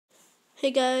Hey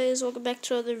guys, welcome back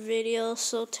to another video.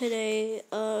 So today,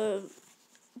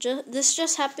 this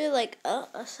just happened like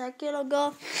a second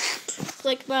ago.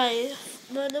 Like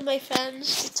one of my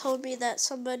friends told me that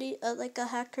somebody, like a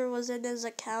hacker, was in his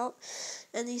account,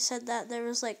 and he said that there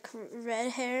was like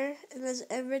red hair in his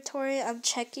inventory. I'm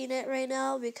checking it right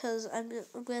now because I'm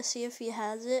gonna see if he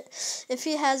has it. If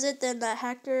he has it, then that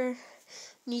hacker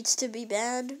needs to be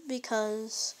banned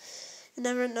because you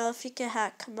never know if you can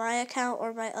hack my account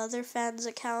or my other fans'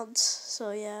 accounts.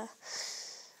 So yeah.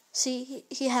 See,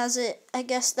 he has it. I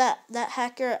guess that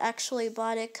hacker actually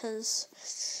bought it because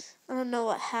I don't know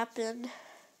what happened.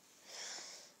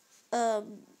 I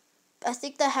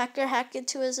think the hacker hacked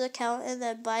into his account and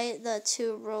then buy the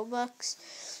 2 Robux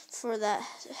for that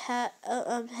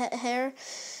hair.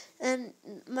 And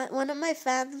one of my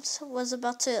fans was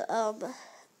about to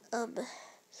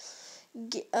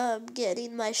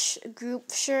getting my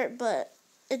group shirt, but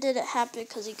it didn't happen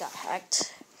because he got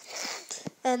hacked.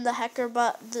 And the hacker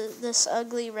bought this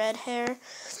ugly red hair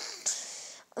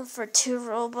for 2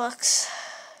 Robux.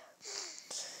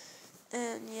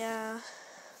 And yeah.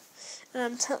 And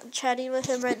I'm chatting with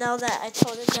him right now that I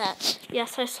told him that,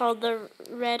 yes, I saw the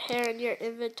red hair in your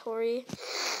inventory.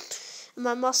 And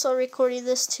I'm also recording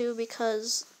this too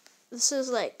because this is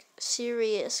like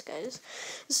serious, guys.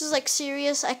 This is like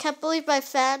serious. I can't believe my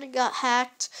fan got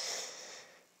hacked,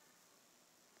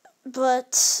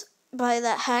 but by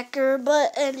that hacker.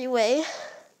 But anyway,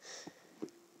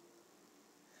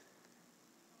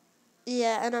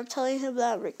 yeah, and I'm telling him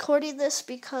that I'm recording this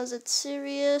because it's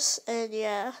serious. And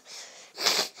yeah,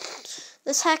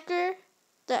 this hacker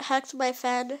that hacked my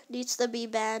fan needs to be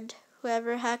banned.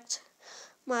 Whoever hacked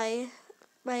my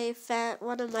fan,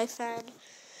 one of my fan.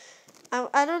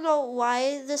 I don't know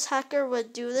why this hacker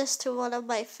would do this to one of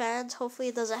my fans. Hopefully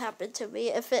it doesn't happen to me.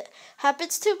 If it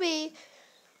happens to me,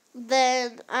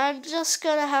 then I'm just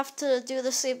gonna have to do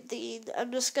the same thing.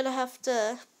 I'm just gonna have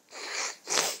to,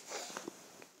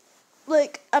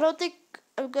 like, I don't think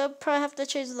I'm gonna probably have to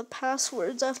change the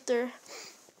passwords after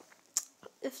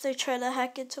if they try to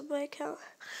hack into my account.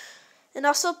 And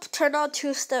also turn on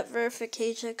 2-step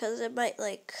verification because it might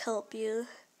like help you.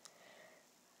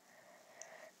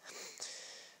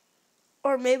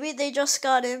 Or maybe they just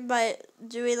got in by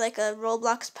doing like a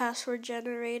Roblox password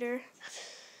generator.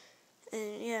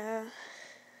 And yeah.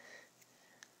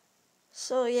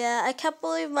 So yeah, I can't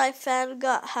believe my fan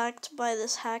got hacked by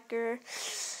this hacker.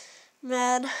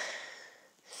 Man.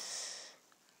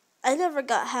 I never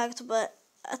got hacked, but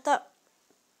I thought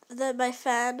that my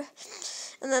fan,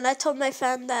 and then I told my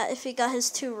fan that if he got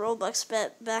his 2 Robux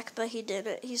back, but he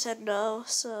didn't. He said no,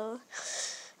 so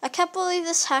I can't believe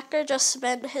this hacker just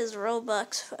spent his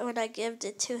Robux when I gave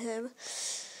it to him.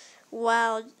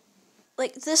 Wow.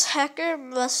 Like, this hacker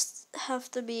has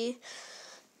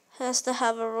to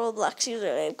have a Roblox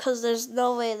username because there's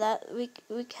no way that we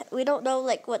don't know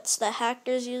like what's the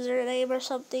hacker's username or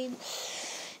something.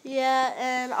 Yeah,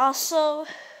 and also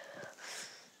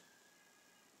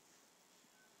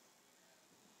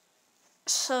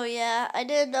so yeah, I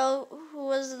didn't know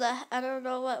I don't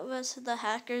know what was the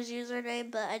hacker's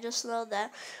username, but I just know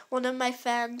that one of my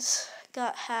fans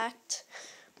got hacked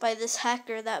by this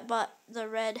hacker that bought the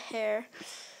red hair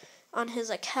on his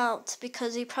account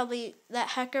because that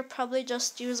hacker probably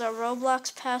just used a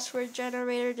Roblox password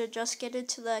generator to just get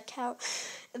into the account,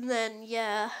 and then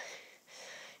yeah,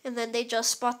 and then they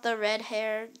just bought the red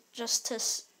hair just to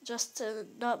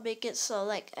not make it so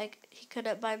like he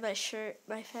couldn't buy my shirt,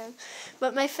 my fan.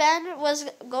 But my fan was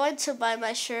going to buy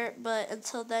my shirt, but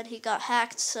until then he got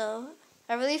hacked, so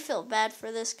I really feel bad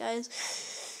for this, guys.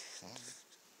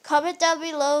 Comment down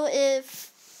below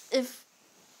if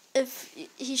I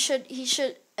should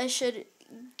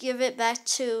give it back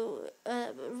to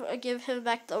give him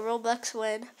back the Robux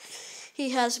when he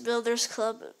has Builders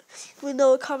Club. We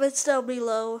know comments down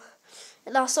below.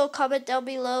 And also comment down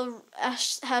below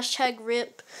hashtag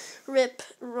rip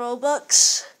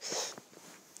Robux.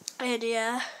 And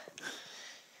yeah,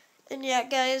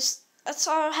 guys, that's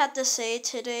all I had to say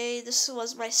today. This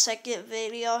was my second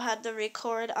video I had to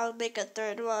record. I'll make a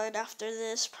third one after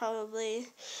this,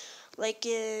 probably like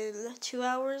in 2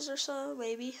 hours or so,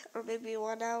 maybe, or maybe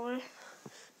 1 hour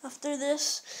after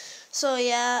this. So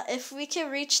yeah, if we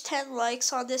can reach 10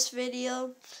 likes on this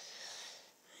video,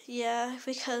 yeah,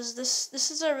 because this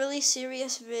is a really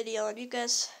serious video and you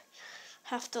guys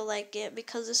have to like it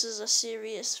because this is a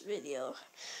serious video.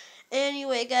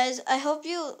 Anyway, guys, I hope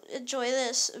you enjoy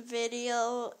this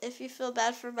video. If you feel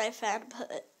bad for my fan,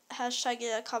 put hashtag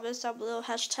in the comments down below,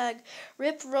 hashtag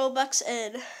rip Robux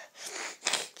and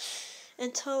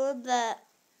tell them that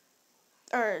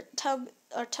tell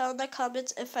in the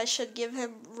comments if I should give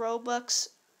him Robux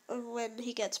when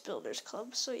he gets Builders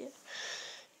Club. So yeah.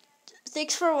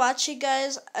 Thanks for watching,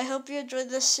 guys. I hope you enjoyed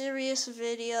this serious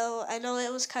video. I know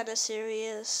it was kind of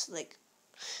serious, like,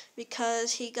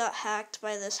 because he got hacked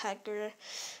by this hacker.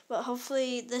 But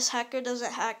hopefully this hacker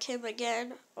doesn't hack him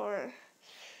again, or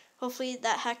hopefully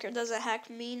that hacker doesn't hack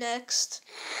me next.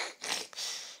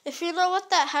 If you know what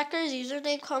that hacker's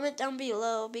username, comment down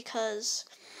below, because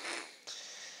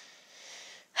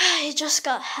he just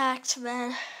got hacked,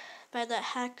 man, by that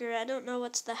hacker. I don't know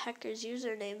what's the hacker's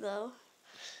username, though.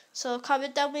 So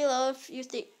comment down below if you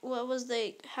think what was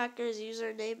the hacker's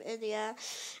username, and yeah,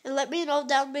 and let me know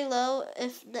down below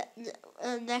if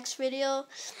next video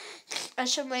I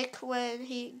should make when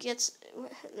he gets.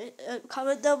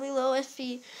 Comment down below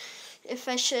if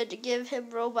I should give him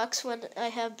Robux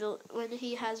when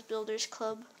he has Builders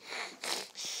Club,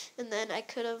 and then I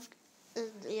could have,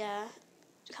 yeah.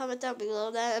 Comment down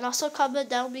below that, and also comment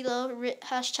down below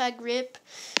hashtag rip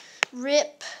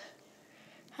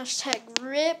hashtag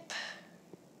rip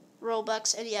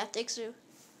Robux, and yeah, thanks.